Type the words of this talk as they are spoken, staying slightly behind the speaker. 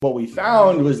what we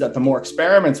found was that the more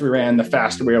experiments we ran, the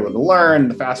faster we were able to learn.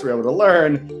 The faster we were able to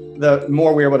learn, the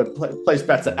more we were able to place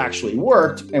bets that actually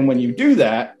worked. And when you do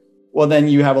that, well, then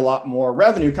you have a lot more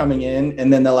revenue coming in,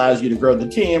 and then that allows you to grow the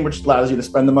team, which allows you to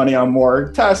spend the money on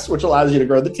more tests, which allows you to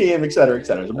grow the team, et cetera, et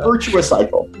cetera. It's a virtuous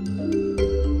cycle.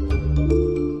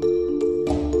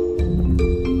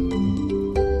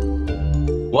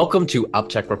 Welcome to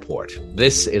UpTech Report.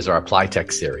 This is our Apply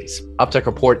Tech series. UpTech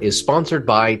Report is sponsored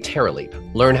by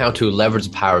TerraLeap. Learn how to leverage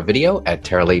the power of video at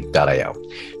terraleap.io.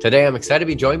 Today, I'm excited to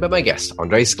be joined by my guest,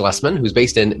 Andres Glusman, who's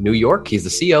based in New York. He's the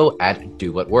CEO at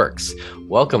DoWhatWorks.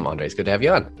 Welcome, Andres. Good to have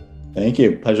you on. Thank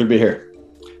you. Pleasure to be here.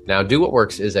 Now,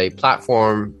 DoWhatWorks is a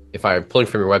platform, if I'm pulling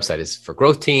from your website, is for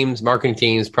growth teams, marketing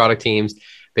teams, product teams,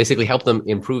 basically help them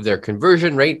improve their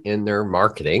conversion rate in their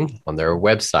marketing on their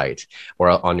website, or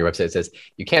on your website. It says,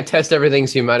 you can't test everything,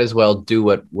 so you might as well do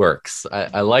what works.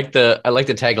 I like the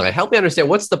tagline. Help me understand,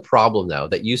 what's the problem now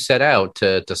that you set out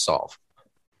to solve?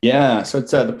 Yeah, so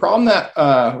it's the problem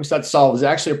that we set to solve is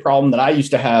actually a problem that I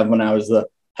used to have when I was the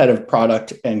head of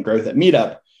product and growth at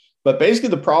Meetup. But basically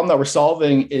the problem that we're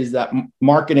solving is that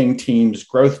marketing teams,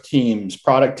 growth teams,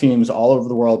 product teams all over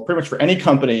the world, pretty much for any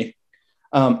company,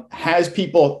 has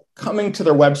people coming to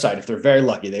their website if they're very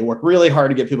lucky. They work really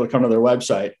hard to get people to come to their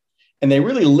website, and they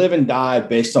really live and die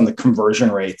based on the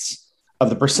conversion rates of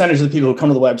the percentage of the people who come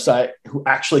to the website who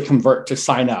actually convert to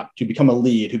sign up, to become a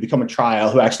lead, who become a trial,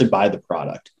 who actually buy the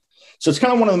product. So it's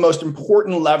kind of one of the most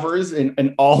important levers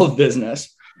in all of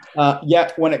business.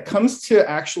 Yet when it comes to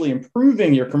actually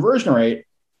improving your conversion rate,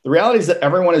 the reality is that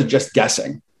everyone is just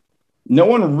guessing. No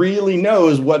one really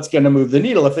knows what's going to move the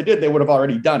needle. If they did, they would have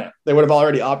already done it. They would have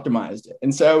already optimized it.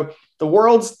 And so the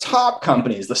world's top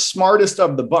companies, the smartest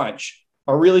of the bunch,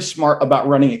 are really smart about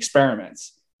running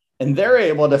experiments. And they're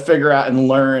able to figure out and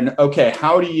learn, okay,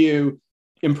 how do you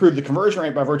improve the conversion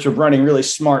rate by virtue of running really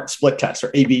smart split tests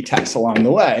or A/B tests along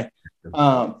the way?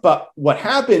 But what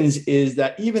happens is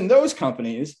that even those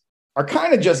companies are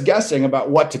kind of just guessing about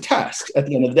what to test at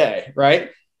the end of the day, right?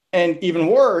 And even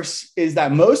worse is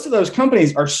that most of those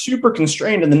companies are super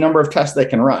constrained in the number of tests they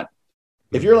can run.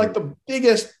 If you're like the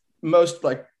biggest, most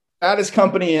like baddest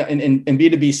company in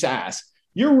B2B SaaS,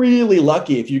 you're really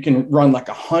lucky if you can run like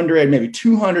 100, maybe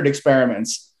 200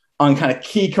 experiments on kind of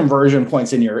key conversion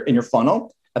points in your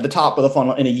funnel at the top of the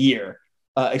funnel in a year,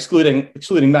 excluding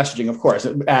messaging, of course,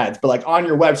 ads. But like on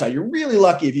your website, you're really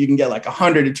lucky if you can get like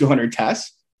 100 to 200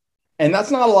 tests. And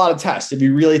that's not a lot of tests if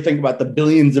you really think about the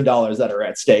billions of dollars that are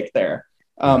at stake there.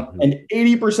 And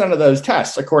 80% of those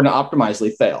tests, according to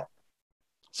Optimizely, fail.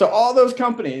 So all those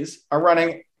companies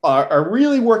are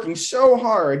really working so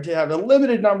hard to have a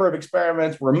limited number of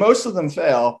experiments where most of them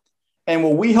fail. And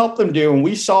what we help them do and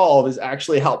we solve is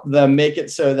actually help them make it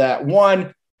so that,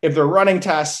 one, if they're running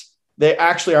tests, they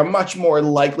actually are much more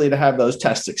likely to have those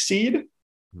tests succeed.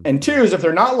 And two is if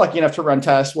they're not lucky enough to run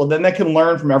tests, well, then they can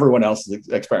learn from everyone else's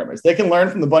experiments. They can learn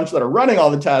from the bunch that are running all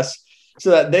the tests so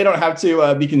that they don't have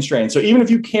to be constrained. So even if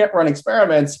you can't run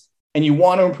experiments and you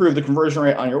want to improve the conversion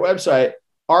rate on your website,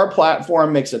 our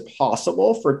platform makes it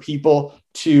possible for people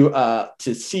to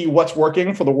see what's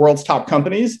working for the world's top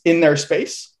companies in their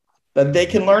space that they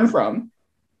can learn from.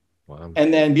 Wow.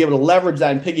 And then be able to leverage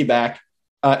that and piggyback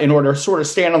in order to sort of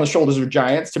stand on the shoulders of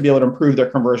giants to be able to improve their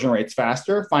conversion rates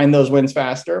faster, find those wins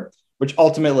faster, which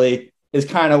ultimately is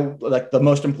kind of like the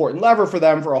most important lever for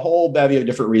them for a whole bevy of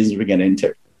different reasons we get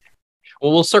into.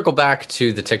 Well, we'll circle back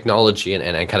to the technology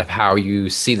and kind of how you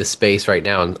see the space right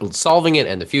now and solving it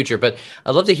and the future. But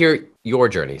I'd love to hear your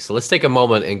journey. So let's take a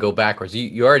moment and go backwards.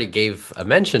 You already gave a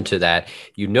mention to that.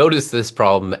 You noticed this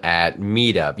problem at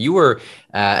Meetup. You were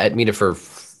at Meetup for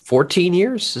 14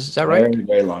 years, is that right? Very,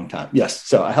 very long time. Yes.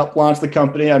 So I helped launch the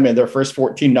company. I made their first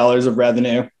 $14 of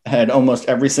revenue. I had almost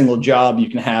every single job you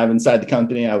can have inside the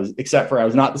company. I was not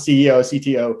the CEO,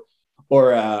 CTO,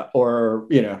 or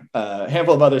a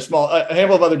handful of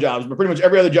other jobs, but pretty much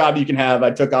every other job you can have,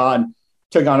 I took on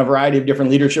a variety of different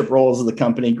leadership roles as the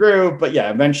company grew. But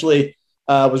yeah, eventually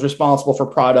was responsible for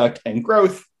product and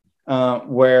growth, this is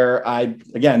where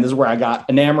I got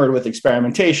enamored with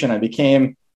experimentation. I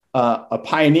became a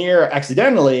pioneer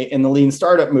accidentally in the lean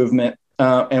startup movement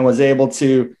and was able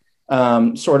to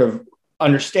sort of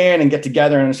understand and get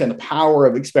together and understand the power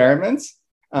of experiments.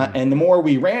 And the more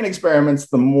we ran experiments,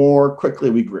 the more quickly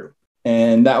we grew.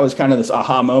 And that was kind of this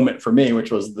aha moment for me,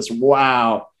 which was this,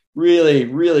 wow, really,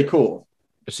 really cool.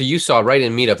 So you saw right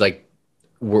in Meetup, like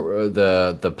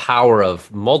the power of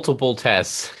multiple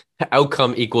tests,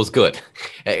 outcome equals good.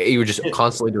 You were just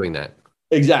constantly doing that.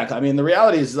 Exactly. I mean, the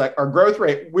reality is like our growth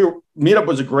rate, Meetup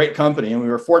was a great company and we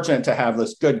were fortunate to have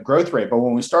this good growth rate. But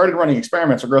when we started running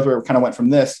experiments, our growth rate kind of went from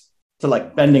this to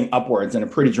like bending upwards in a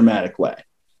pretty dramatic way.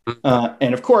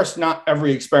 And of course, not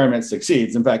every experiment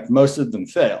succeeds. In fact, most of them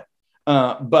fail.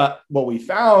 But what we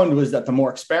found was that the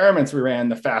more experiments we ran,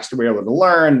 the faster we were able to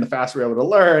learn. The faster we were able to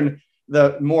learn,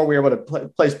 the more we were able to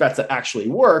place bets that actually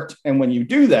worked. And when you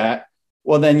do that,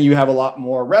 well, then you have a lot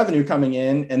more revenue coming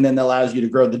in, and then that allows you to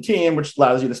grow the team, which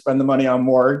allows you to spend the money on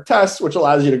more tests, which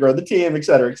allows you to grow the team, et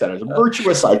cetera, et cetera. It's a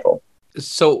virtuous cycle.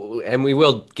 So, and we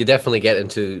will definitely get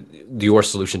into your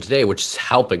solution today, which is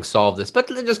helping solve this. But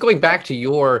just going back to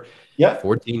your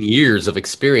 14 years of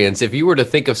experience, if you were to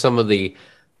think of some of the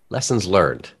lessons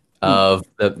learned of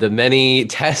the many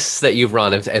tests that you've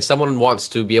run, if someone wants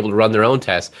to be able to run their own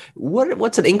tests,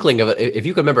 what's an inkling of it? If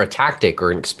you can remember a tactic or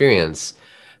an experience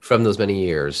from those many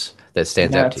years that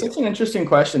stands out to you? It's an interesting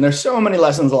question. There's so many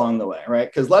lessons along the way, right?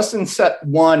 Because lesson set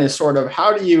one is sort of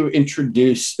how do you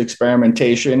introduce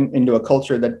experimentation into a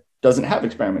culture that doesn't have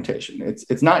experimentation?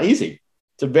 It's not easy.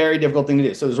 It's a very difficult thing to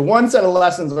do. So there's one set of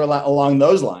lessons along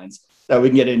those lines that we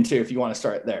can get into if you want to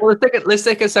start there. Well, let's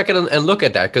take a second and look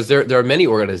at that, because there are many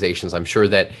organizations, I'm sure,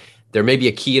 that there may be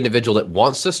a key individual that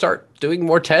wants to start doing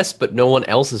more tests, but no one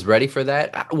else is ready for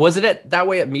that. Was it that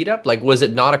way at Meetup? Like, was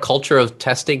it not a culture of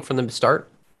testing from the start?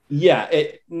 Yeah,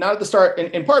 not at the start,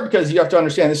 in part because you have to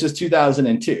understand this is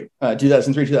 2002,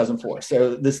 2003, 2004.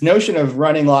 So this notion of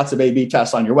running lots of A/B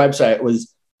tests on your website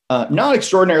was not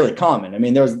extraordinarily common. I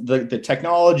mean, there was the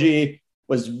technology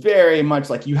was very much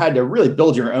like you had to really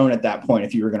build your own at that point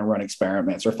if you were going to run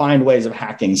experiments or find ways of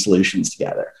hacking solutions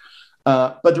together.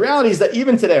 But the reality is that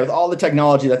even today, with all the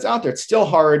technology that's out there, it's still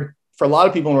hard for a lot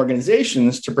of people and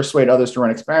organizations to persuade others to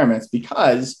run experiments,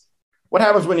 because what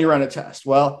happens when you run a test?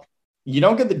 Well, you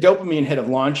don't get the dopamine hit of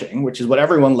launching, which is what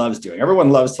everyone loves doing. Everyone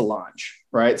loves to launch,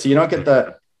 right? So you don't get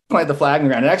plant the flag in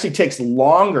the ground. It actually takes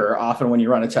longer often when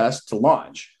you run a test to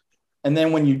launch. And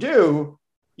then when you do,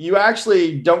 you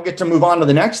actually don't get to move on to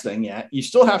the next thing yet. You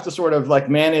still have to sort of like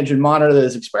manage and monitor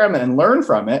this experiment and learn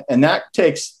from it. And that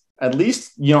takes at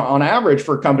least, on average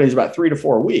for companies about 3 to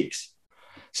 4 weeks.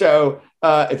 So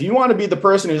if you want to be the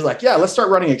person who's like, yeah, let's start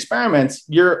running experiments,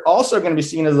 you're also going to be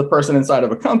seen as the person inside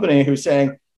of a company who's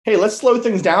saying, hey, let's slow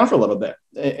things down for a little bit.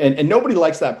 And nobody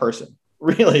likes that person.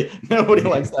 Really, nobody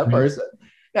likes that person.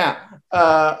 Now,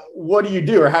 what do you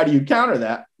do, or how do you counter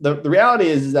that? The reality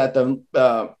is that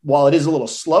while it is a little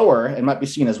slower and might be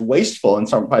seen as wasteful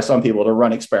by some people to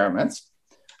run experiments,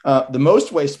 the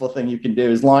most wasteful thing you can do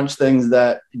is launch things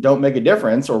that don't make a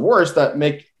difference, or worse, that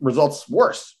make results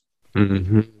worse.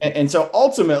 Mm-hmm. And so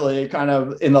ultimately, kind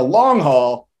of in the long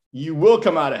haul, you will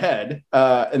come out ahead.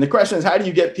 And the question is, how do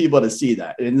you get people to see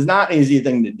that? It's not an easy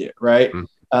thing to do, right?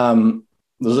 Mm-hmm.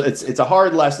 It's a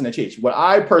hard lesson to teach. What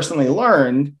I personally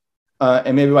learned,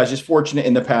 and maybe I was just fortunate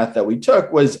in the path that we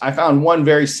took, was I found one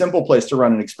very simple place to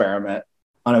run an experiment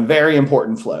on a very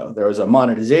important flow. There was a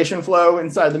monetization flow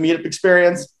inside the Meetup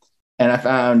experience, and I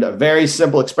found a very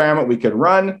simple experiment we could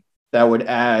run that would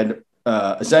add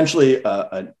essentially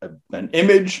an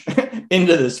image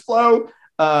into this flow,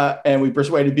 and we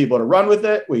persuaded people to run with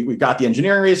it. We got the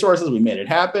engineering resources, we made it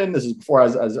happen. This is before I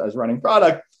was running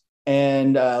product,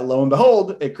 and lo and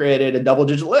behold, it created a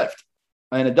double-digit lift.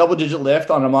 And a double-digit lift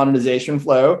on a monetization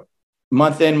flow,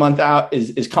 month in, month out,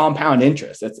 is compound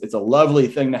interest. It's a lovely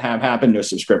thing to have happen to a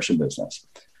subscription business.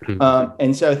 Mm-hmm.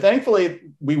 And so thankfully,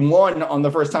 we won on the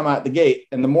first time out the gate.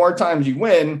 And the more times you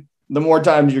win, the more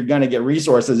times you're going to get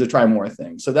resources to try more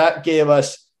things. So that gave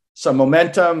us some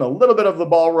momentum, a little bit of the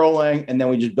ball rolling, and then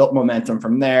we just built momentum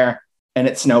from there. And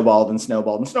it snowballed and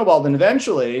snowballed and snowballed. And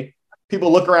eventually, people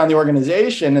look around the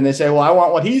organization and they say, well, I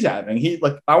want what he's having.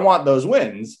 I want those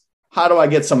wins. How do I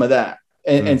get some of that?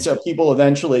 And so people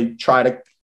eventually try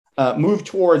to move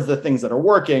towards the things that are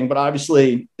working, but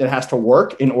obviously it has to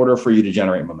work in order for you to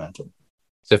generate momentum.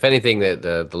 So if anything,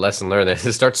 the lesson learned is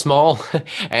to start small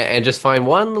and just find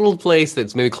one little place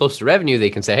that's maybe close to revenue. They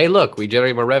can say, hey, look, we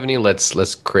generate more revenue.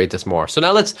 Let's create this more. So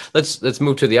now let's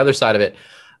move to the other side of it.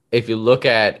 If you look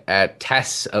at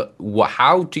tests,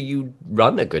 how do you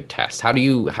run a good test? How do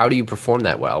you perform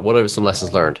that well? What are some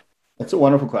lessons learned? That's a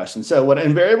wonderful question. So what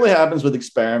invariably happens with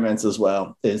experiments as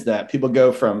well is that people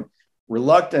go from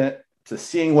reluctant to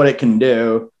seeing what it can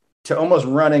do to almost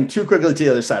running too quickly to the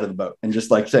other side of the boat and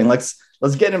just like saying, let's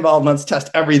get involved. Let's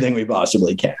test everything we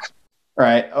possibly can. All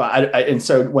right. And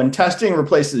so when testing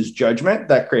replaces judgment,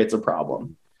 that creates a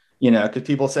problem, because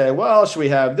people say, well, should we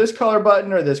have this color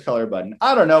button or this color button?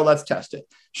 I don't know. Let's test it.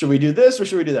 Should we do this or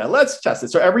should we do that? Let's test it.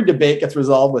 So every debate gets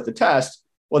resolved with the test.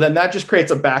 Well, then that just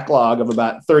creates a backlog of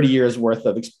about 30 years worth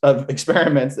of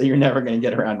experiments that you're never going to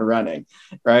get around to running,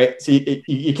 right? So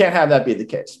you can't have that be the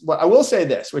case. Well, I will say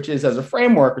this, which is as a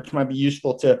framework, which might be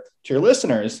useful to your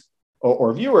listeners,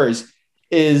 or viewers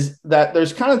is that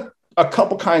there's kind of a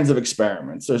couple kinds of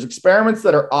experiments. There's experiments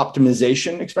that are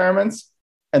optimization experiments,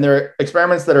 and there are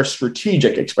experiments that are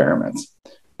strategic experiments.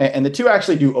 And the two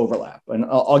actually do overlap, and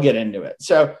I'll get into it.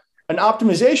 So an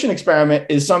optimization experiment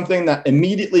is something that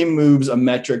immediately moves a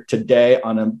metric today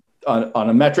on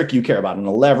a metric you care about, on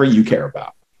a lever you care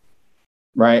about,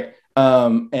 right?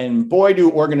 And boy, do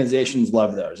organizations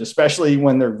love those, especially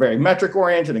when they're very metric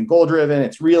oriented and goal driven.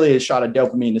 It's really a shot of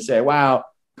dopamine to say, wow,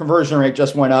 conversion rate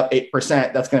just went up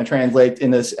 8%. That's going to translate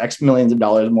into this X millions of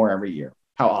dollars more every year.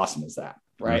 How awesome is that,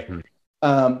 right?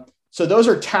 Mm-hmm. So those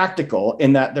are tactical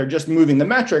in that they're just moving the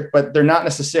metric, but they're not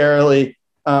necessarily,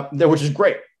 which is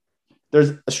great.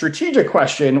 There's a strategic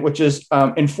question, which is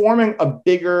informing a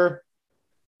bigger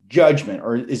judgment,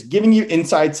 or is giving you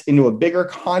insights into a bigger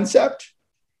concept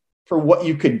for what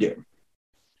you could do.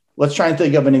 Let's try and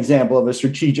think of an example of a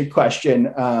strategic question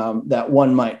that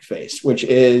one might face, which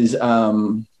is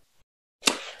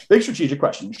big strategic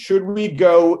question. Should we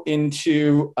go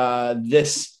into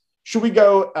this? Should we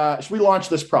launch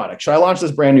this product? Should I launch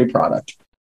this brand new product?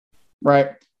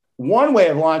 Right. One way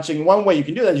you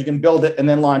can do that is you can build it and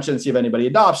then launch it and see if anybody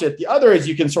adopts it. The other is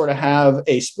you can sort of have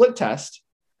a split test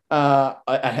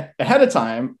ahead of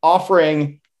time,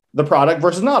 offering the product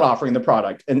versus not offering the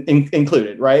product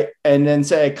included, right? And then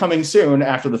say coming soon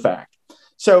after the fact.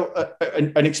 So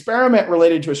an experiment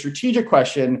related to a strategic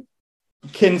question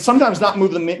can sometimes not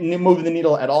move the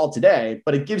needle at all today,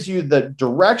 but it gives you the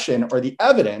direction or the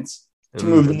evidence to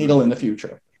move the needle in the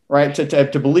future, right?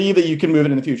 To believe that you can move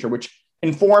it in the future, which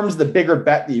informs the bigger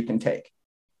bet that you can take.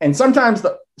 And sometimes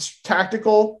the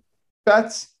tactical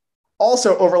bets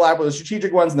also overlap with the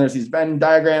strategic ones. And there's these Venn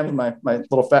diagrams. My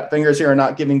little fat fingers here are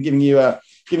not giving you a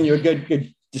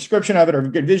good description of it or a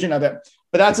good vision of it,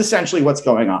 but that's essentially what's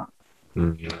going on.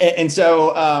 Mm-hmm. And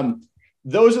so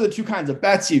those are the two kinds of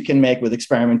bets you can make with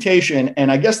experimentation.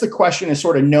 And I guess the question is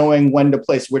sort of knowing when to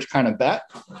place which kind of bet.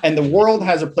 And the world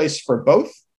has a place for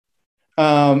both.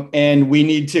 And we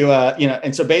need to,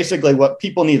 and so basically what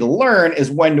people need to learn is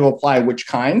when to apply which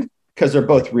kind, because they're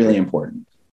both really important.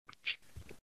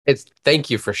 Thank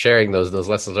you for sharing those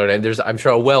lessons learned. And there's, I'm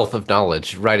sure, a wealth of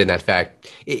knowledge right in that fact.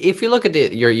 If you look at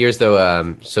your years,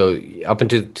 though, so up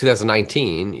into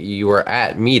 2019, you were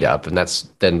at Meetup, and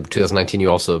then 2019 you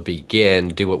also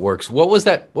began DoWhatWorks. What was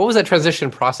that transition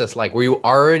process like? Were you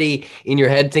already in your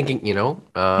head thinking,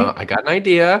 I got an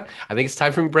idea, I think it's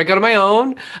time for me to break out on my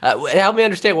own? Help me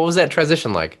understand, what was that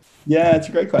transition like? Yeah, it's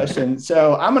a great question.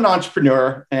 So I'm an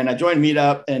entrepreneur, and I joined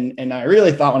Meetup, and I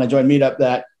really thought when I joined Meetup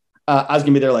that I was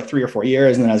going to be there like 3 or 4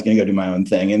 years, and then I was going to go do my own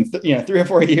thing. And, 3 or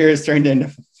 4 years turned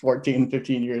into 14,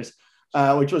 15 years,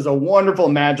 which was a wonderful,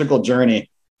 magical journey,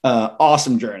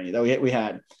 awesome journey that we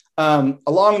had.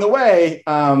 Along the way,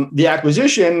 the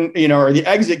acquisition, or the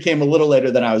exit came a little later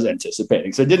than I was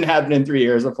anticipating. So it didn't happen in 3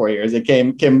 years or 4 years. It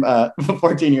came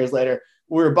 14 years later.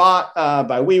 We were bought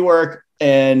by WeWork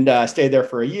and stayed there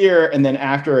for a year. And then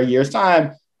after a year's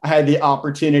time, I had the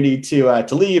opportunity to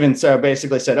leave. And so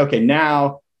basically said, okay,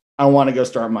 now I want to go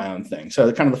start my own thing.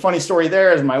 So the funny story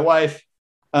there is my wife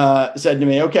said to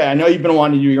me, okay, I know you've been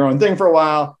wanting to do your own thing for a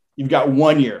while. You've got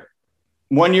 1 year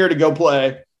to go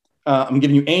play. I'm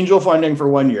giving you angel funding for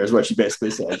 1 year is what she basically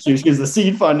said. She was the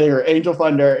seed funding or angel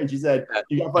funder. And she said,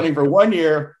 you got funding for 1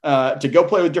 year to go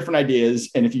play with different ideas.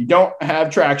 And if you don't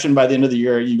have traction by the end of the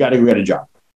year, you got to go get a job.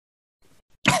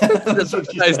 That's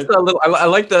nice. I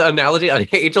like the analogy on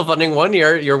angel funding 1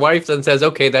 year. Your wife then says,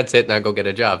 okay, that's it. Now go get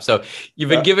a job. So you've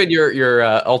been given your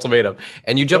ultimatum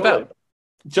and you jump out.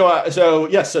 So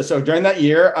during that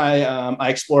year, I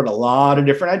explored a lot of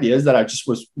different ideas that I just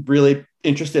was really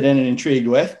interested in and intrigued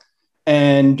with.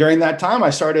 And during that time,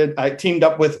 I teamed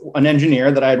up with an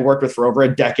engineer that I had worked with for over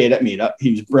a decade at Meetup.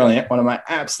 He was brilliant, one of my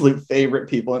absolute favorite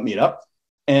people at Meetup.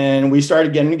 And we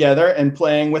started getting together and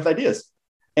playing with ideas.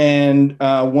 And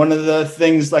one of the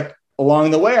things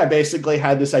along the way, I basically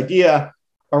had this idea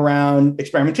around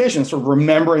experimentation, sort of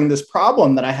remembering this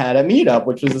problem that I had at Meetup,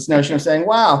 which was this notion of saying,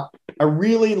 wow, I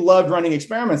really loved running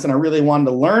experiments and I really wanted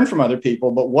to learn from other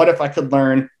people, but what if I could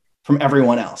learn from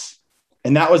everyone else?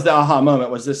 And that was the aha moment,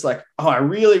 was this I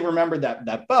really remembered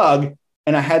that bug,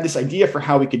 and I had this idea for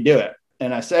how we could do it.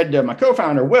 And I said to my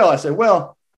co-founder, Will,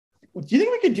 do you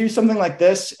think we could do something like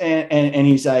this? And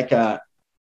he's like,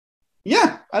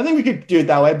 yeah, I think we could do it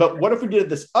that way. But what if we did it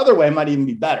this other way? It might even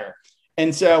be better.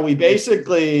 And so we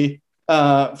basically,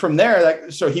 from there,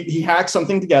 so he hacked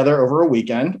something together over a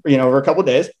weekend, over a couple of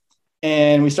days.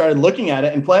 And we started looking at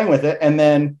it and playing with it. And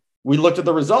then we looked at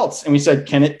the results and we said,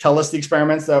 can it tell us the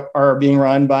experiments that are being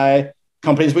run by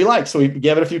companies we like? So we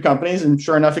gave it a few companies, and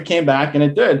sure enough, it came back and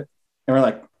it did. And we're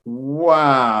like,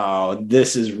 wow,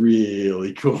 this is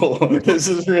really cool. This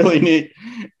is really neat.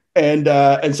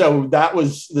 And so that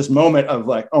was this moment of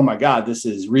like, oh my God, this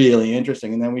is really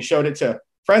interesting. And then we showed it to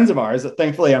friends of ours that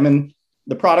thankfully I'm in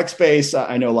the product space.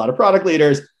 I know a lot of product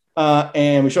leaders.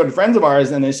 And we showed it to friends of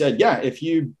ours and they said, yeah, if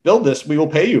you build this, we will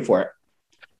pay you for it.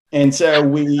 And so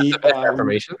we,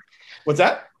 Affirmation. what's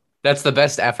that? That's the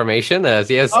best affirmation.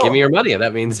 Yes, give me your money.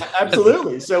 That means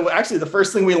absolutely. So actually, the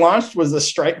first thing we launched was a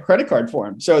Stripe credit card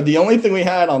form. So the only thing we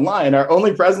had online, our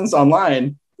only presence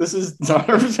online, this is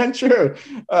 100% true,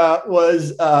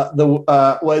 was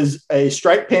a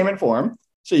Stripe payment form.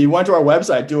 So you went to our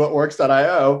website,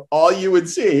 DoWhatWorks.io. All you would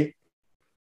see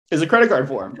is a credit card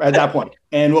form at that point.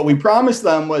 And what we promised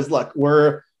them was, look,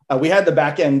 we had the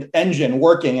back end engine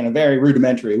working in a very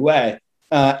rudimentary way.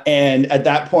 And at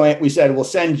that point, we said, we'll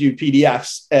send you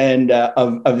PDFs and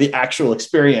of the actual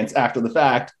experience after the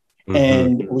fact. Mm-hmm.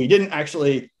 And we didn't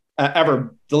actually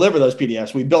ever deliver those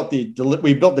PDFs. We built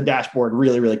the dashboard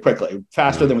really, really quickly,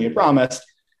 faster than we had promised.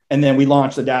 And then we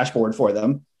launched the dashboard for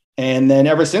them. And then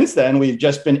ever since then, we've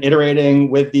just been iterating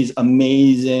with these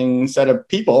amazing set of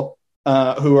people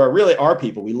who are really our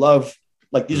people. We love,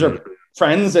 like, these are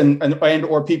friends and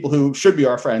or people who should be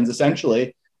our friends,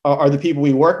 essentially. Are the people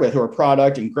we work with who are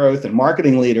product and growth and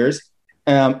marketing leaders.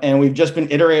 And we've just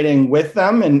been iterating with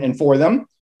them and for them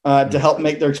to help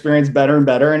make their experience better and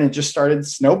better. And it just started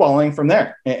snowballing from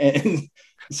there. And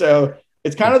so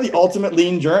it's kind of the ultimate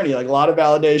lean journey, like a lot of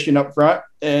validation up front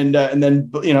and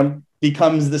then,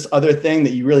 becomes this other thing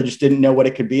that you really just didn't know what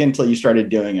it could be until you started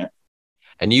doing it.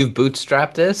 And you've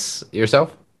bootstrapped this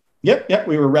yourself? Yep.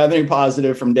 We were revenue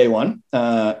positive from day one.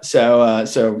 So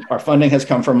our funding has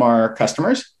come from our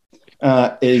customers,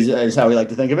 is how we like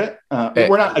to think of it.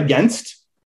 We're not against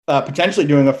potentially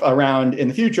doing a round in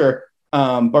the future,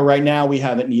 but right now we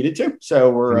haven't needed to. So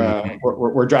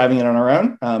we're driving it on our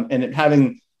own, and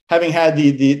having had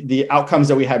the outcomes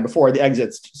that we had before, the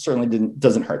exits certainly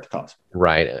doesn't hurt the cause.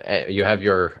 Right. You have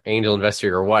your angel investor,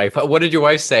 your wife. What did your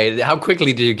wife say? How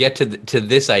quickly did you get to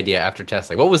this idea after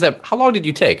testing? What was that? How long did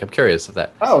you take? I'm curious of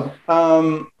that.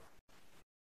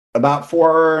 About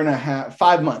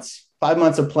 5 months. 5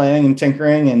 months of playing and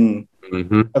tinkering and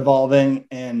evolving,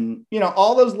 and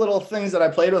all those little things that I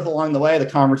played with along the way, the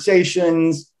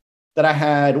conversations that I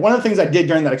had. One of the things I did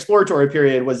during that exploratory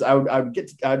period was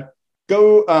I'd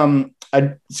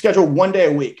schedule 1 day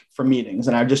a week for meetings,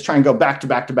 and I'd just try and go back to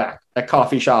back to back at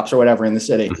coffee shops or whatever in the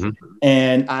city.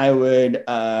 And I'd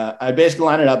basically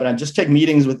line it up and I'd just take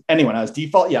meetings with anyone. I was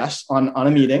default yes on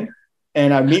a meeting,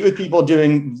 and I'd meet with people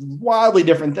doing wildly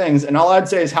different things. And all I'd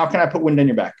say is, how can I put wind in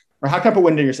your back? Or how can I put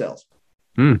wind in your sails?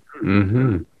 And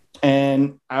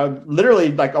I would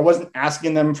literally, I wasn't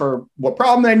asking them for what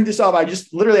problem they need to solve. I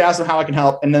just literally asked them how I can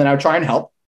help. And then I would try and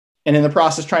help. And in the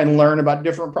process, try and learn about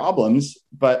different problems,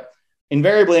 but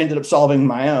invariably ended up solving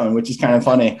my own, which is kind of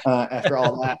funny after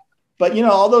all that. But,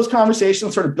 all those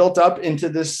conversations sort of built up into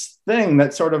this thing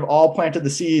that sort of all planted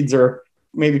the seeds, or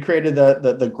maybe created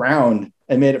the ground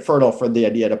and made it fertile for the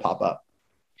idea to pop up.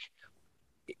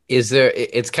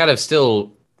 It's kind of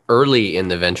still early in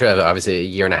the venture, obviously a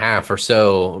year and a half or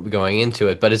so going into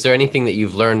it, but is there anything that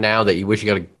you've learned now that you wish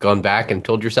you had gone back and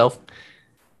told yourself?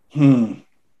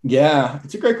 Yeah,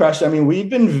 it's a great question. I mean, we've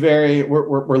been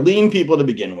we're lean people to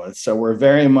begin with. So we're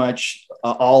very much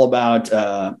all about,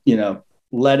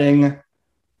 letting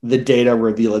the data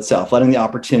reveal itself, letting the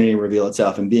opportunity reveal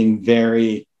itself, and being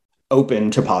very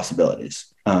open to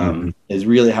possibilities is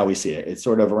really how we see it. It's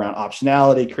sort of around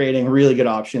optionality, creating really good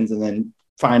options, and then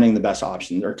finding the best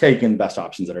options or taking the best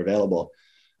options that are available.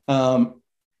 Along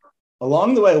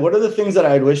the way, what are the things that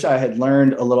I wish I had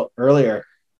learned a little earlier?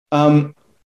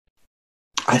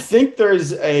 I think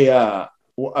there's a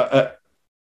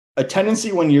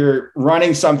tendency when you're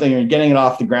running something or getting it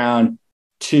off the ground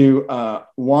to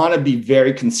want to be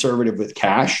very conservative with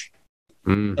cash.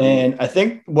 And I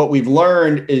think what we've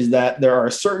learned is that there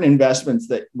are certain investments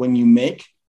that when you make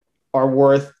are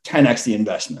worth 10x the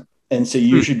investment. And so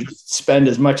you should just spend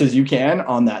as much as you can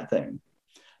on that thing.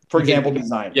 For example,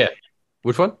 design. Yeah.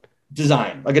 Which one?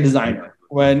 Design, like a designer.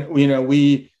 When,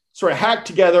 we sort of hacked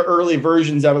together early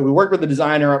versions of it. We worked with the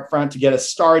designer up front to get us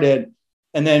started.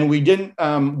 And then we didn't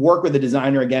work with the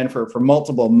designer again for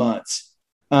multiple months.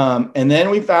 And then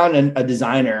we found a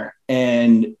designer,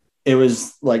 and it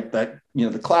was like that,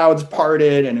 the clouds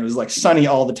parted and it was like sunny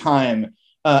all the time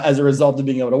as a result of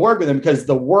being able to work with him, because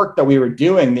the work that we were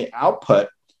doing, the output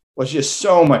was just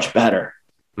so much better.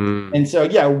 And so,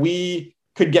 we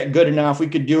could get good enough. We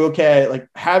could do okay. Like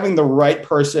having the right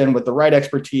person with the right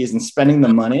expertise and spending the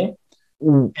money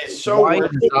is so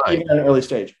worth it, even at an early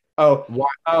stage.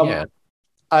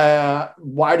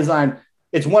 why design?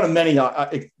 It's one of many.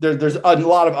 There's a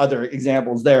lot of other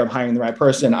examples there of hiring the right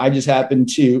person. I just happen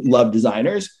to love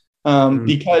designers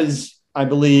because I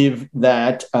believe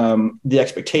that the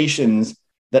expectations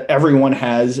that everyone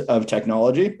has of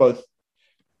technology, both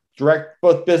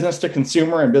business to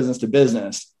consumer and business to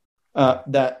business,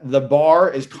 that the bar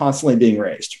is constantly being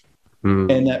raised,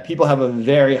 and that people have a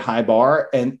very high bar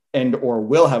and or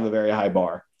will have a very high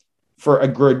bar for a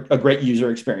great user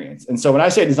experience. And so when I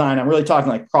say design, I'm really talking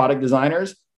like product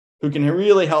designers who can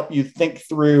really help you think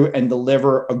through and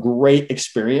deliver a great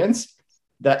experience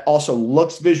that also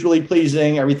looks visually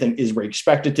pleasing. Everything is where you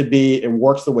expect it to be. It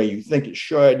works the way you think it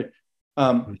should.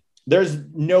 There's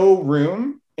no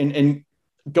room in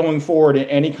going forward in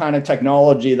any kind of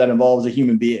technology that involves a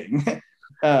human being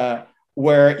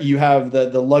where you have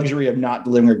the luxury of not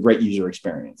delivering a great user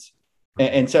experience.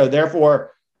 And so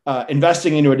therefore,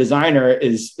 investing into a designer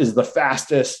is the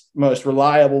fastest, most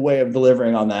reliable way of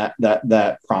delivering on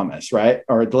that promise, right?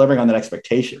 Or delivering on that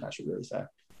expectation, I should really say.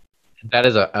 That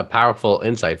is a powerful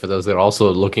insight for those that are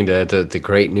also looking to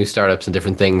create new startups and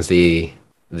different things.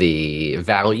 The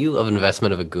value of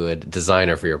investment of a good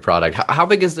designer for your product. How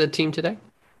big is the team today?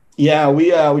 Yeah,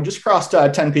 we just crossed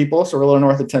 10 people, so we're a little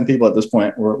north of 10 people at this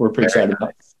point. We're pretty excited about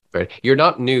it. Right. You're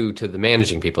not new to the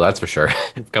managing people, that's for sure,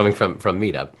 coming from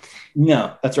Meetup.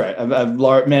 No, that's right. I've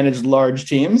managed large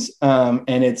teams,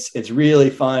 and it's really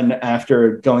fun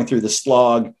after going through the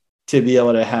slog to be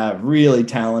able to have really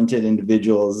talented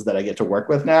individuals that I get to work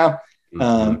with now,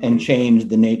 and change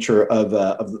the nature of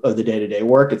the day-to-day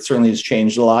work. It certainly has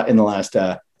changed a lot in the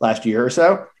last year or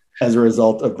so as a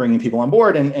result of bringing people on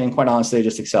board, and quite honestly, it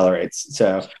just accelerates.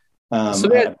 So, ask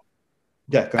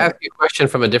you a question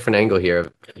from a different angle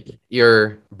here.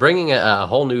 You're bringing a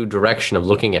whole new direction of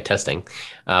looking at testing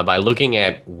by looking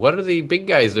at what are the big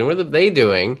guys doing, what are they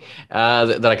doing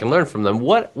that I can learn from them.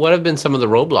 What have been some of the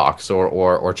roadblocks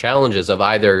or challenges of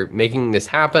either making this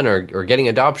happen or getting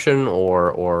adoption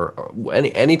or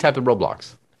any type of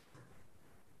roadblocks?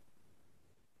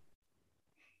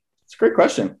 It's a great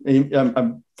question.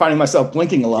 I'm finding myself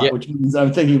blinking a lot, which means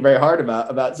I'm thinking very hard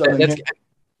about something.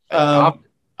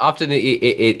 Often it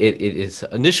is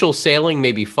initial sailing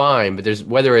may be fine, but there's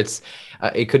whether it's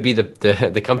it could be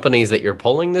the companies that you're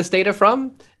pulling this data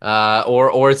from,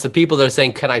 or it's the people that are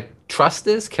saying, can I trust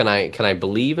this? Can I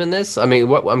believe in this? I mean,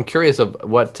 I'm curious of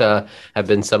what have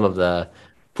been some of the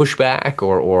pushback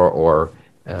or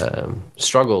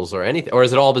struggles or anything, or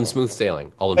has it all been smooth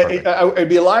sailing? All It'd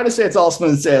be a lie to say it's all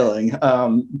smooth sailing,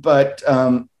 but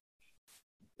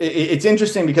it's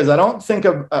interesting because I don't think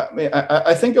of,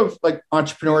 I think of like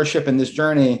entrepreneurship in this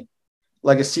journey,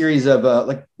 like a series of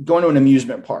like going to an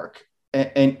amusement park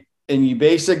and you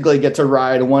basically get to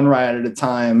ride one ride at a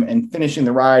time, and finishing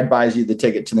the ride buys you the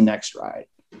ticket to the next ride.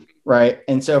 Right.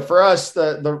 And so for us,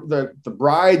 the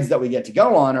rides that we get to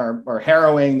go on are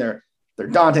harrowing. They're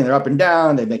daunting. They're up and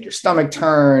down. They make your stomach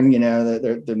turn,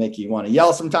 they make you want to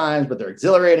yell sometimes, but they're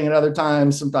exhilarating at other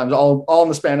times, sometimes all in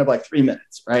the span of like 3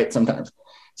 minutes, right? Sometimes.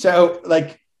 So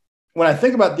like when I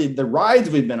think about the rides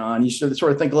we've been on, you should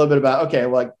sort of think a little bit about, okay,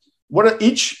 well, like what are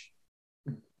each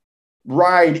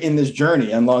ride in this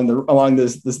journey along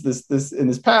this in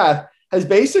this path has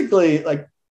basically like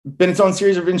been its own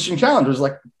series of interesting challenges.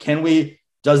 Like,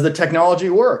 does the technology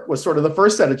work? Was sort of the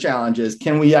first set of challenges.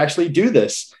 Can we actually do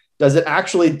this? Does it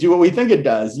actually do what we think it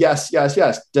does? Yes.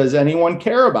 Does anyone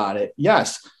care about it?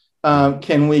 Yes.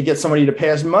 Can we get somebody to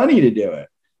pay us money to do it?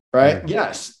 Right?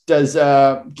 Yes.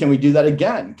 Can we do that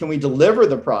again? Can we deliver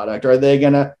the product? Are they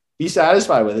going to be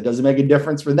satisfied with it? Does it make a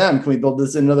difference for them? Can we build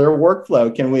this into their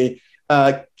workflow? Can we,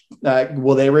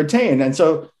 will they retain? And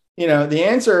so, the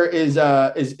answer is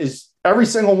every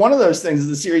single one of those things is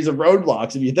a series of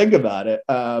roadblocks if you think about it.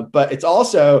 But it's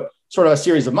also sort of a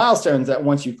series of milestones that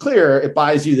once you clear, it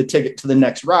buys you the ticket to the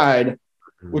next ride,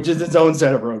 which is its own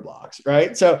set of roadblocks.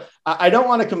 Right. So I don't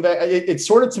want to convey, it's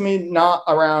sort of to me, not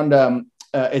around,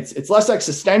 it's less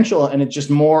existential, and it's just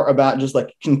more about just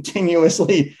like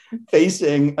continuously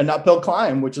facing an uphill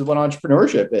climb, which is what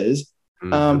entrepreneurship is,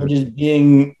 which is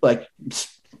being like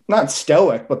not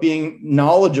stoic, but being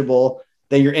knowledgeable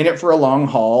that you're in it for a long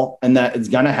haul and that it's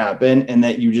going to happen and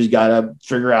that you just got to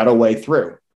figure out a way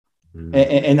through.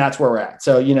 And that's where we're at.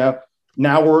 So,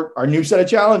 now our new set of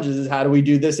challenges is how do we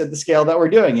do this at the scale that we're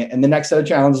doing it? And the next set of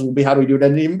challenges will be how do we do it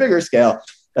at an even bigger scale,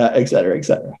 et cetera, et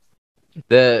cetera.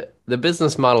 The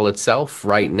business model itself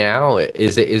right now,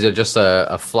 is it just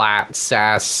a flat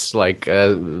SaaS, like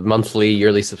a monthly,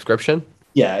 yearly subscription?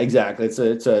 Yeah, exactly. It's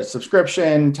a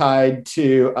subscription tied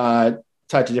to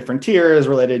different tiers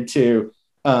related to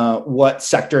what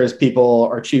sectors people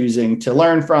are choosing to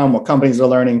learn from, what companies are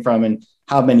learning from, and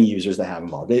how many users they have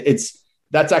involved.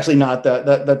 That's actually not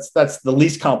that's the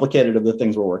least complicated of the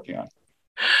things we're working on.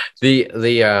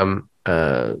 The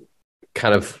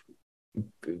kind of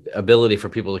ability for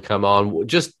people to come on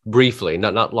just briefly,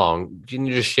 not long. Can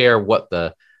you just share what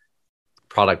the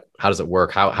product, how does it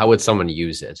work? How would someone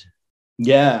use it?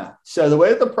 Yeah. So the way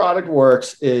that the product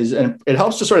works is, and it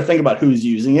helps to sort of think about who's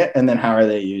using it and then how are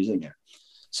they using it.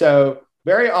 So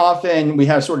very often we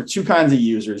have sort of two kinds of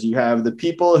users. You have the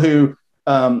people who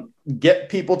get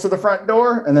people to the front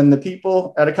door, and then the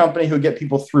people at a company who get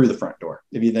people through the front door,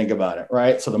 if you think about it,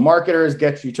 right? So the marketers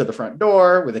get you to the front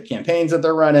door with the campaigns that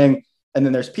they're running. And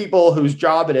then there's people whose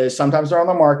job it is, sometimes they're on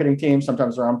the marketing team,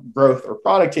 sometimes they're on growth or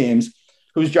product teams,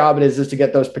 whose job it is to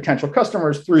get those potential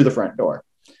customers through the front door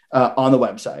on the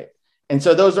website. And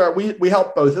so those are, we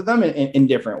help both of them in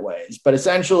different ways. But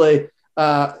essentially,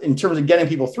 in terms of getting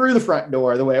people through the front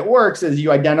door, the way it works is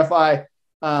you identify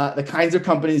the kinds of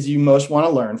companies you most want to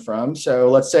learn from. So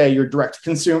let's say you're direct to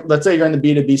consumer, let's say you're in the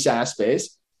B2B SaaS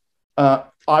space.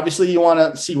 Obviously, you want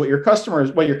to see what your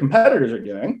competitors are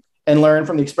doing and learn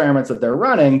from the experiments that they're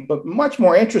running. But much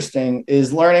more interesting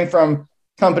is learning from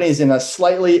companies in a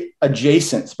slightly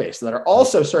adjacent space that are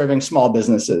also serving small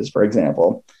businesses, for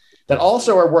example, that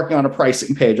also are working on a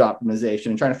pricing page optimization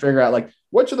and trying to figure out, like,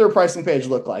 what should their pricing page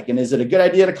look like? And is it a good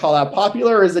idea to call out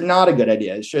popular, or is it not a good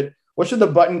idea? What should the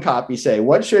button copy say?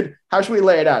 How should we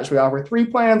lay it out? Should we offer 3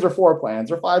 plans or 4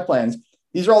 plans or 5 plans?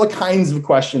 These are all the kinds of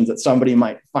questions that somebody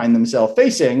might find themselves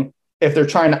facing if they're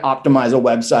trying to optimize a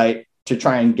website to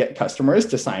try and get customers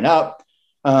to sign up.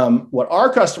 What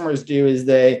our customers do is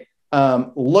they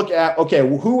look at, okay,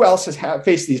 who else has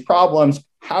faced these problems?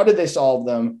 How did they solve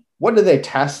them? What did they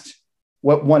test?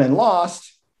 What won and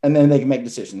lost? And then they can make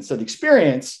decisions. So the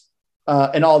experience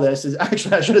in all this is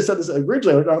actually, I should have said this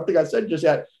originally, I don't think I said it just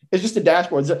yet. It's just a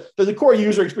dashboard. So the core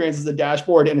user experience is a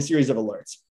dashboard and a series of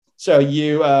alerts. So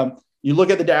you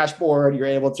look at the dashboard, you're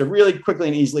able to really quickly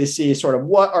and easily see sort of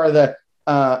what are the,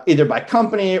 either by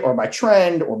company or by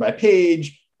trend or by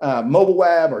page, mobile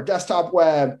web or desktop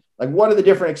web, like what are the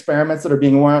different experiments that are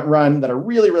being run that are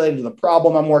really related to the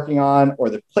problem I'm working on or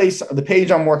the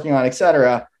page I'm working on, et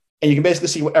cetera. And you can basically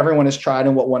see what everyone has tried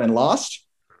and what won and lost,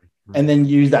 and then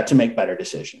use that to make better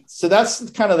decisions. So that's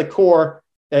kind of the core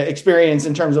experience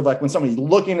in terms of, like, when somebody's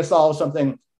looking to solve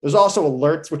something. There's also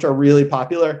alerts, which are really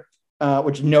popular,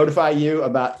 which notify you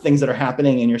about things that are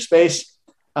happening in your space.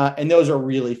 And those are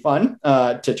really fun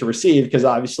to receive, because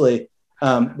obviously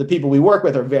the people we work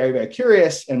with are very, very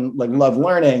curious and like love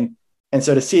learning. And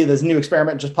so to see this new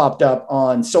experiment just popped up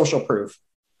on social proof,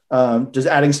 just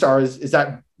adding stars,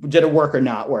 did it work or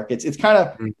not work? It's kind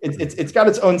of, it's got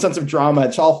its own sense of drama.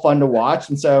 It's all fun to watch.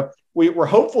 And so we're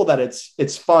hopeful that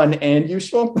it's fun and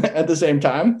useful at the same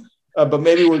time. But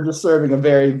maybe we're just serving a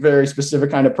very, very specific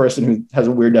kind of person who has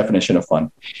a weird definition of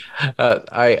fun.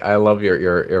 I love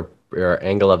your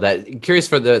angle of that. Curious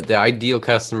for the ideal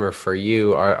customer for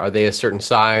you. Are they a certain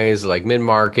size, like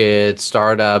mid-market,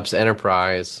 startups,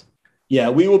 enterprise? Yeah,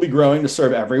 we will be growing to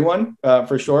serve everyone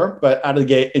for sure. But out of the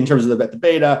gate, in terms of the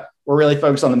beta, we're really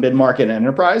focused on the mid-market and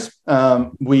enterprise.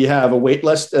 We have a wait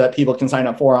list that people can sign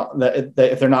up for that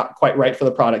if they're not quite right for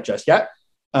the product just yet.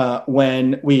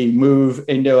 When we move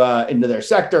into their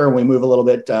sector, and we move a little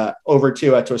bit over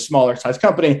to a smaller size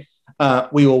company,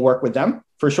 we will work with them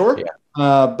for sure.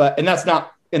 Yeah. That's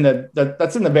not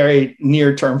that's in the very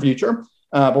near term future.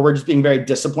 But we're just being very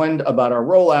disciplined about our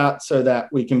rollout so that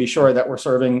we can be sure that we're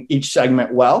serving each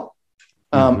segment well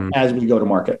as we go to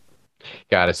market.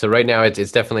 Got it. So right now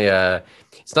it's definitely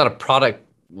it's not a product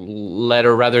led,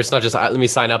 or rather it's not just let me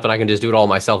sign up and I can just do it all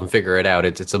myself and figure it out.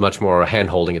 It's a much more hand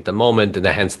holding at the moment, and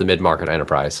hence the mid-market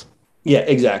enterprise. Yeah,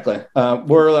 exactly.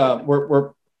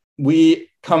 We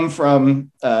come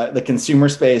from the consumer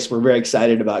space. We're very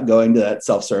excited about going to that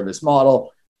self-service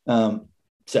model.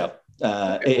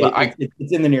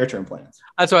 It's in the near-term plans.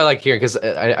 That's what I like hearing, because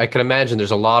I can imagine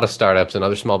there's a lot of startups and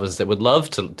other small businesses that would love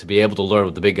to be able to learn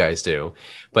what the big guys do,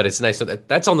 but it's nice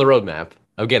that's on the roadmap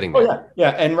of getting there. Oh,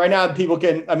 yeah. And right now people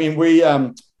can,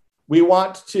 we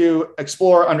want to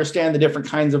explore, understand the different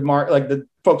kinds of like the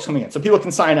folks coming in. So people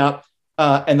can sign up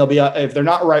and they'll be, if they're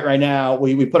not right now,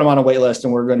 we put them on a wait list,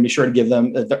 and we're going to be sure to give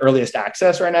them the earliest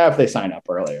access right now if they sign up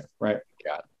earlier. Right.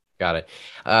 Got it.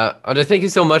 Andre, thank you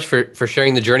so much for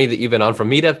sharing the journey that you've been on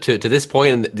from Meetup to this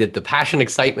point, and the passion,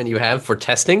 excitement you have for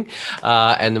testing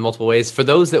and the multiple ways. For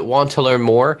those that want to learn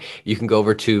more, you can go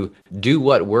over to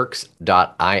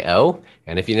DoWhatWorks.io.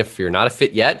 And if you're not a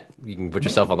fit yet, you can put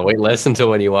yourself on the wait list until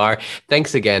when you are.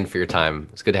 Thanks again for your time.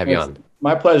 It's good to have you on.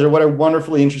 My pleasure. What a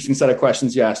wonderfully interesting set of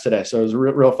questions you asked today. So it was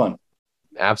real fun.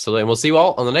 Absolutely. And we'll see you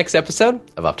all on the next episode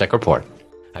of UpTech Report.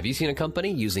 Have you seen a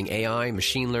company using AI,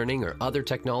 machine learning, or other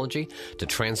technology to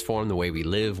transform the way we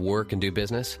live, work, and do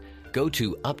business? Go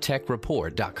to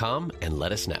uptechreport.com and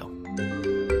let us know.